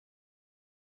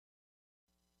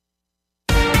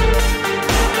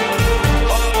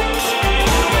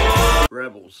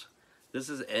Rebels. This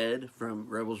is Ed from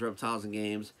Rebels Reptiles and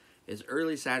Games. It's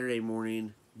early Saturday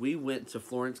morning. We went to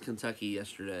Florence, Kentucky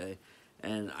yesterday,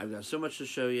 and I've got so much to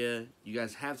show you. You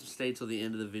guys have to stay till the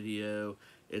end of the video.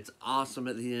 It's awesome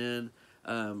at the end.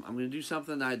 I'm going to do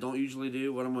something I don't usually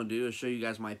do. What I'm going to do is show you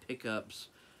guys my pickups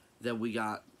that we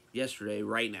got yesterday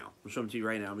right now. I'll show them to you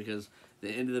right now because the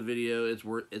end of the video, it's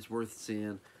worth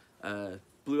seeing.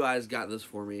 Blue Eyes got this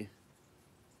for me.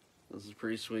 This is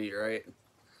pretty sweet, right?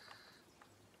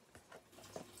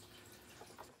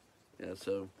 Yeah,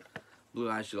 so Blue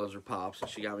Eyes, she loves her pops, so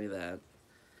she got me that.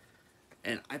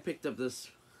 And I picked up this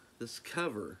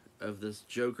cover of this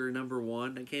Joker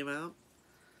 #1 that came out.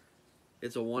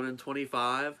 It's a 1 in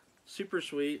 25, super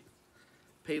sweet.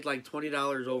 Paid like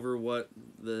 $20 over what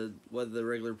the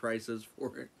regular price is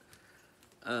for it.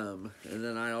 And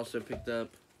then I also picked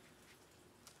up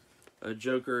a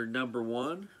Joker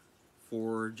 #1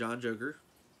 for John Joker.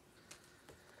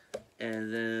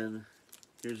 And then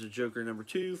here's a Joker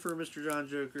 #2 for Mr. John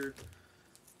Joker.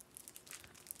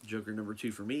 Joker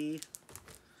 #2 for me.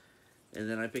 And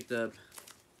then I picked up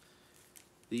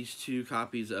these 2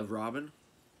 copies of Robin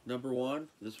 #1.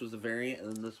 This was the variant,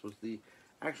 and then this was the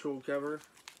actual cover.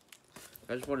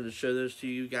 I just wanted to show those to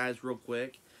you guys real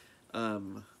quick.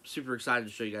 Super excited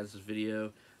to show you guys this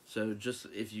video. So just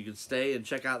if you could stay and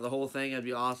check out the whole thing, that'd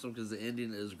be awesome because the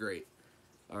ending is great.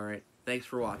 All right, thanks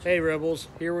for watching. Hey Rebels,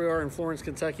 here we are in Florence,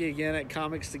 Kentucky again at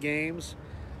Comics to Games.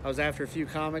 I was after a few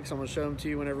comics. I'm gonna show them to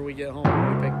you whenever we get home.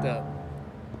 We picked up.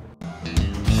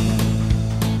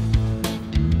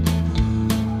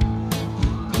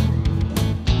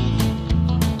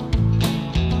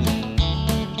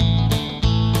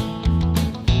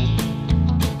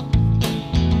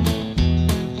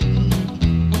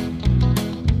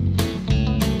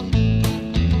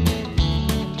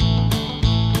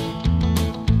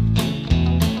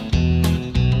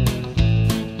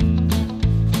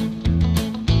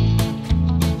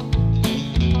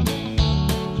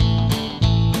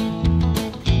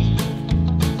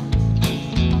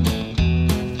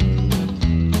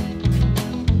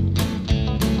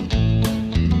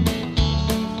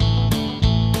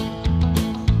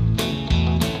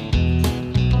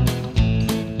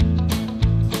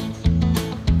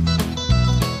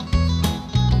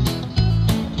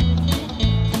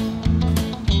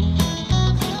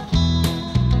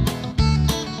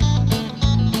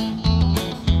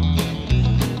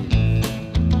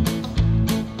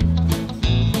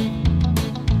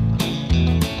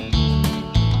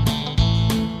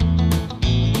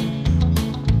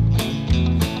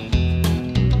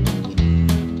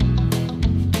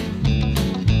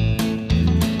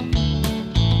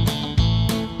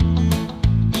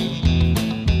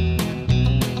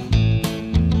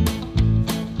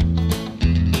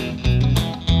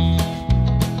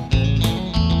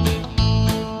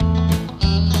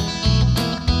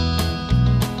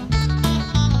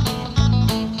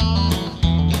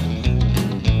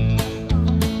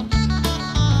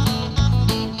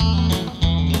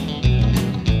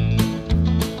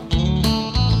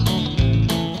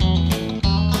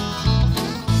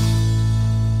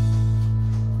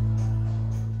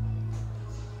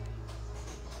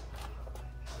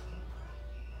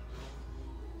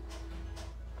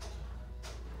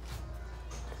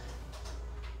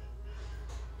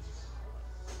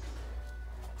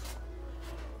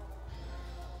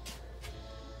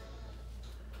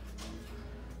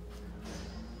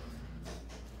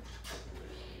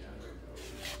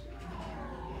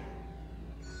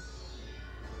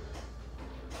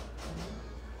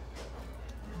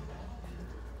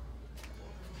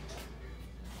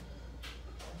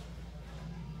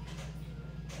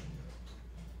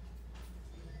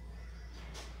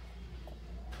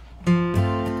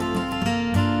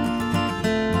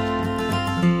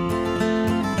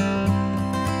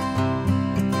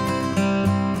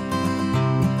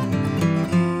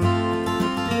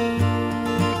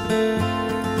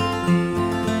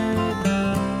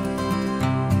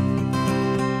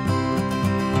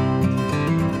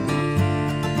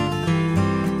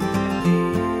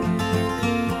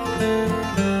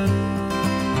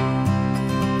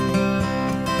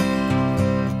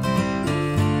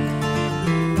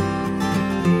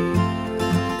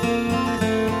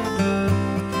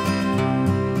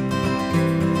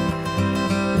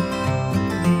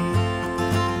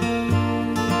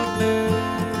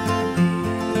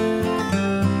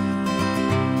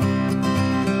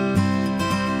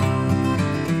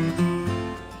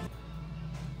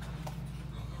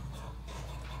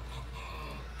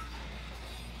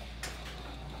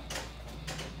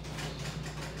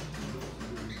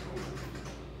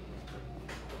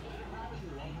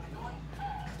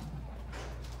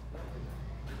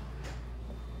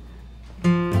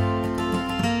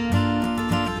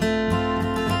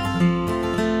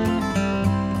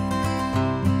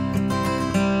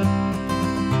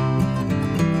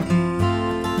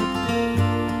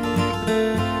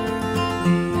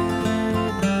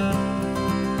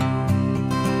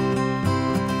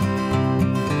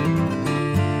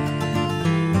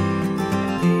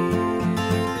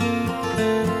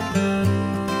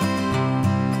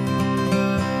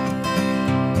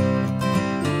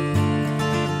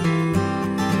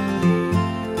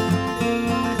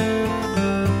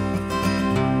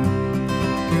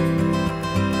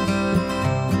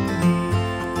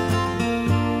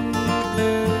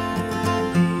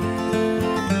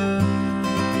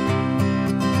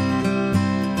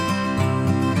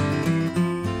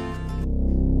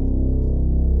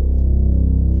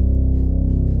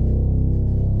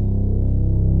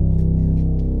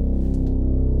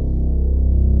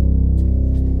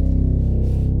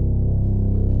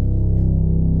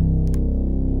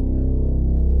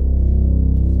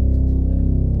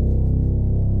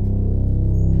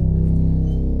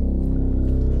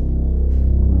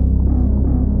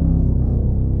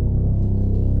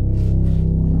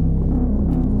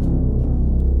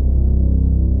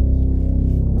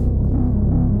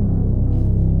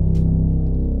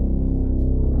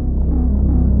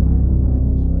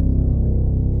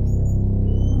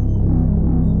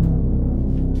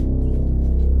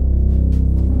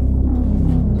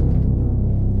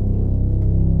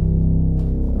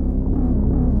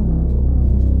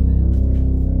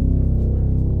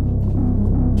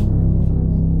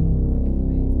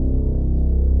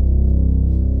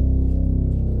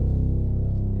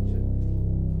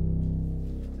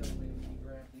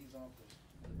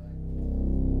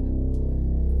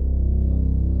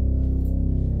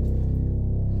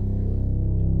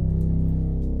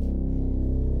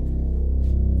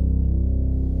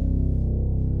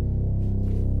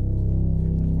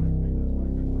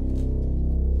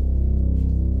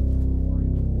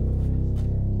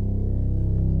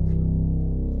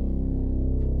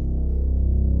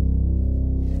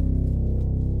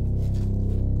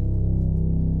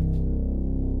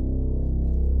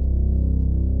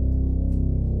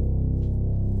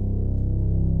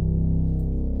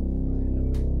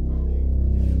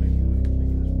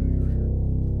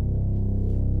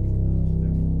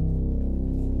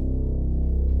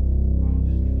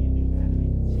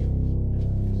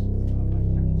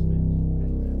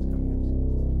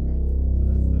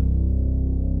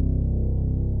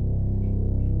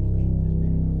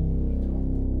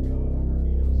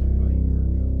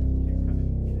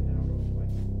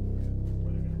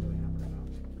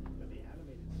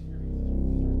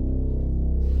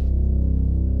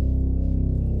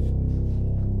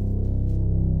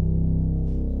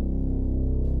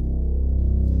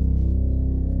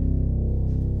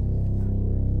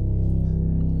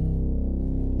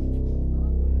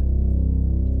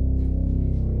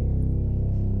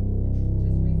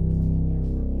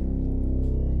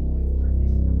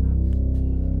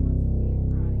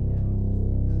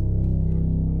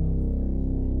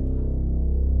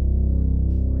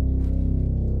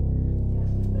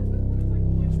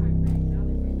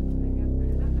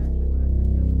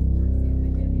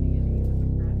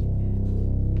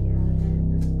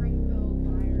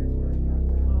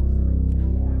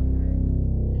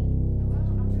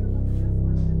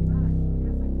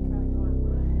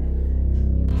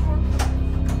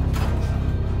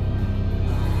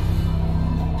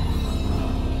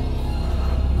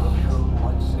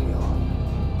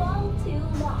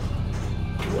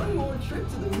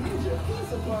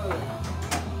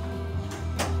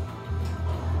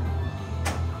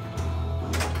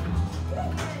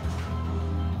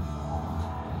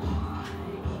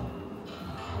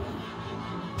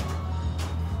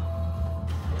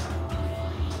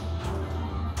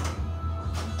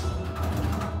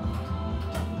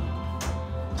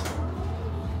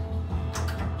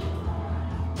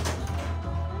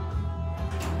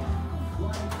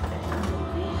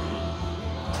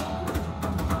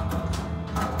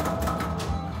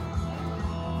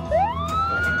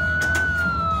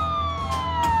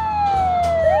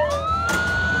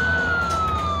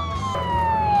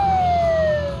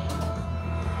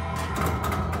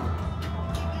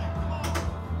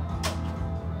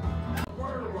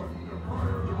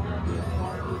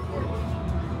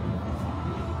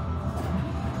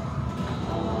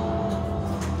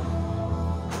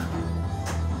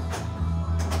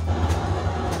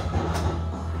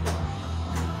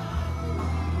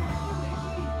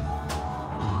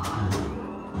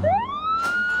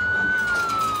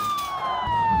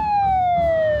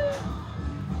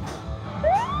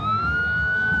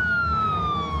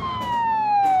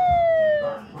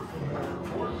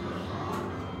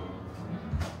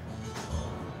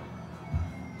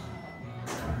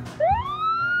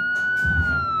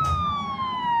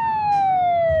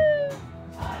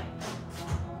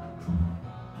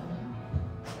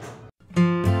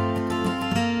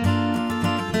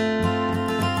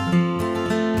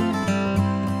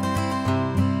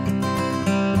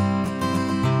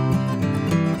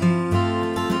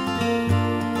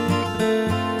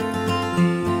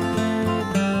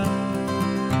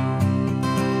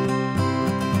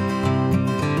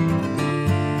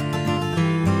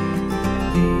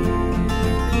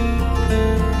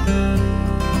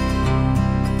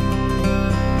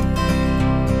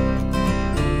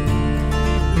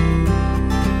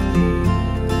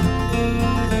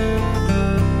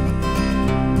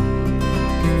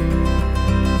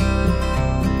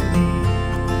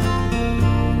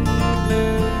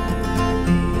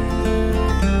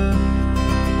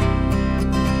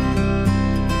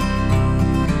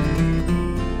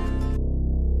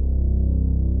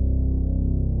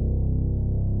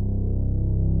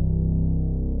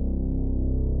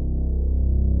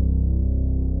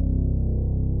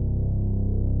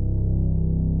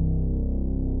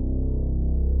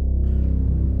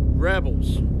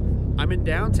 in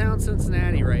downtown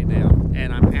Cincinnati right now,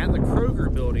 and I'm at the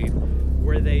Kroger building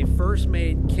where they first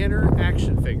made Kenner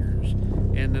action figures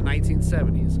in the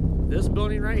 1970s. This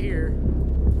building right here,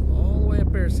 all the way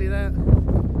up there, see that?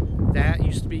 That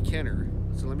used to be Kenner.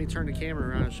 So let me turn the camera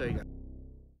around and show you guys.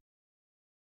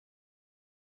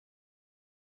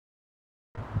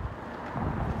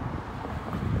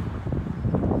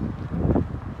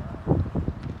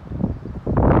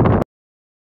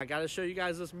 I gotta show you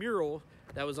guys this mural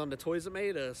that was on the Toys That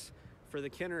Made Us for the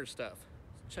Kenner stuff.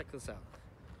 Check this out.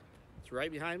 It's right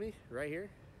behind me, right here.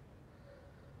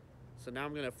 So now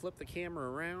I'm gonna flip the camera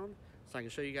around so I can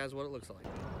show you guys what it looks like.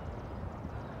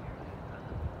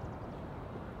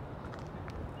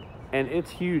 And it's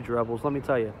huge, Rebels, let me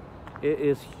tell you. It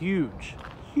is huge,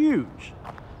 huge.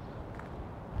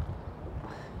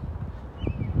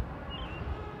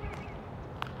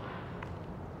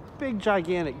 Big,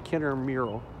 gigantic Kenner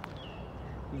mural.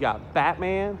 You got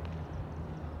Batman,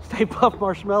 Stay Puft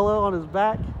Marshmallow on his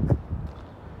back.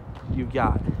 You've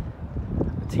got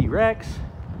a T-Rex.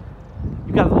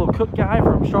 You got the little cook guy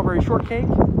from Strawberry Shortcake.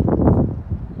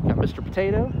 You got Mr.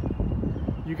 Potato.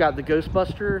 You got the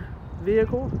Ghostbuster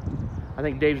vehicle. I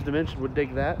think Dave's Dimension would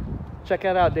dig that. Check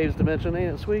that out, Dave's Dimension,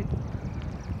 ain't it sweet?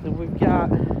 Then we've got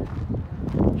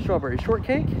Strawberry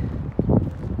Shortcake.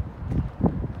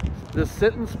 The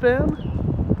Sit and Spin.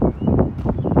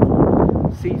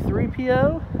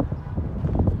 C-3PO.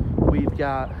 We've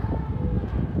got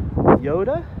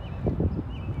Yoda.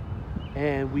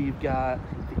 And we've got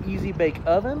the Easy Bake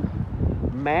Oven.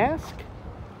 Mask.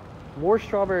 More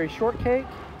Strawberry Shortcake.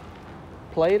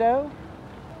 Play-Doh.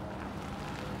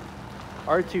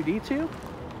 R2-D2.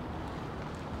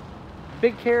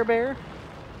 Big Care Bear.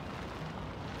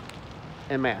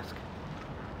 And Mask.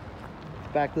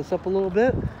 Back this up a little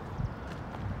bit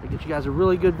to get you guys a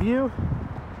really good view.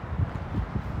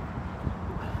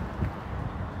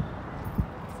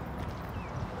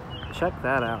 Check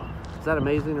that out. Is that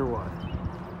amazing or what?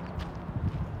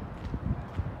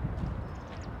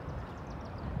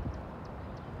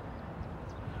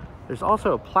 There's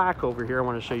also a plaque over here I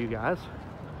want to show you guys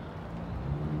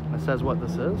that says what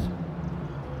this is.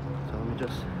 So let me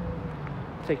just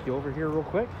take you over here real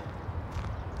quick.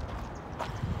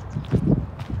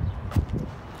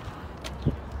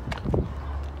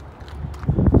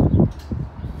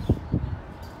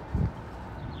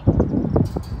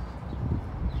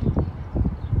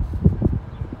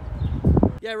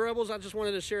 Yeah, Rebels, I just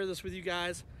wanted to share this with you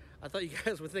guys. I thought you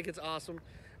guys would think it's awesome.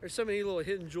 There's so many little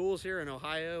hidden jewels here in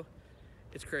Ohio.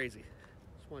 It's crazy.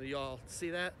 Just wanted y'all to see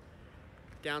that.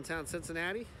 Downtown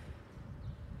Cincinnati.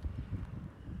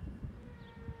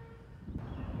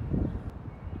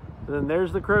 And then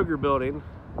there's the Kroger building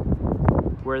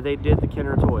where they did the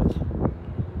Kenner toys.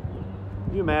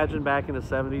 Can you imagine back in the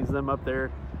 70s, them up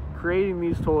there creating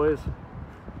these toys?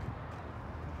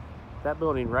 That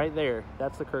building right there,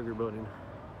 that's the Kroger building.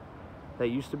 That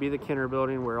used to be the Kenner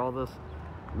building where all this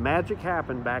magic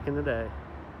happened back in the day.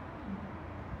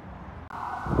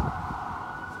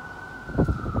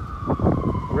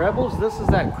 Rebels, this is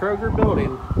that Kroger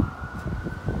building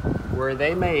where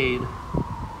they made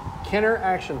Kenner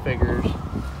action figures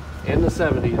in the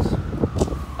 70s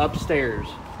upstairs.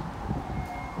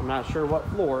 I'm not sure what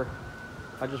floor.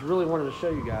 I just really wanted to show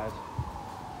you guys.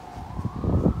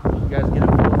 You guys get a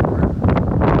feel for it.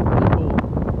 Really cool.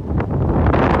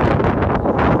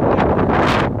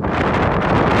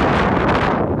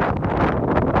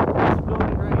 This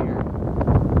building right here,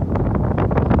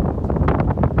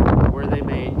 where they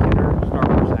made Kenner Star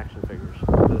Wars action figures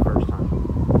for the first time.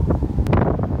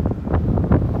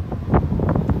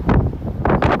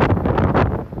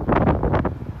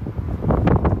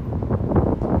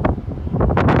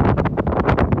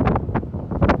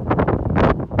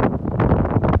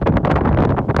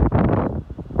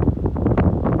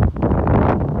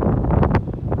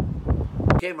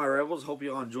 Okay, my Rebels, hope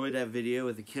you all enjoyed that video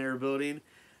with the Kenner building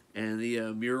and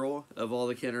the mural of all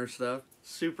the Kenner stuff.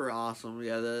 Super awesome.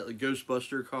 Yeah, the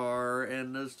Ghostbuster car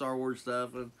and the Star Wars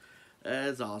stuff, and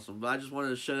it's awesome. But I just wanted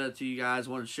to show that to you guys.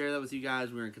 Wanted to share that with you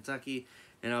guys. We were in Kentucky,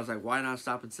 and I was like, why not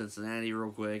stop in Cincinnati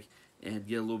real quick and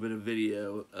get a little bit of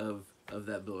video of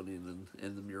that building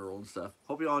and the mural and stuff.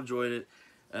 Hope you all enjoyed it.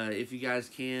 If you guys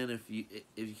can, if you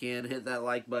can, hit that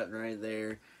like button right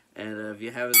there. And if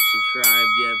you haven't subscribed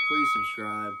yet, please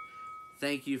subscribe.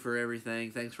 Thank you for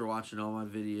everything. Thanks for watching all my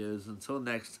videos. Until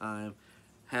next time,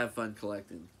 have fun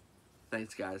collecting.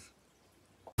 Thanks, guys.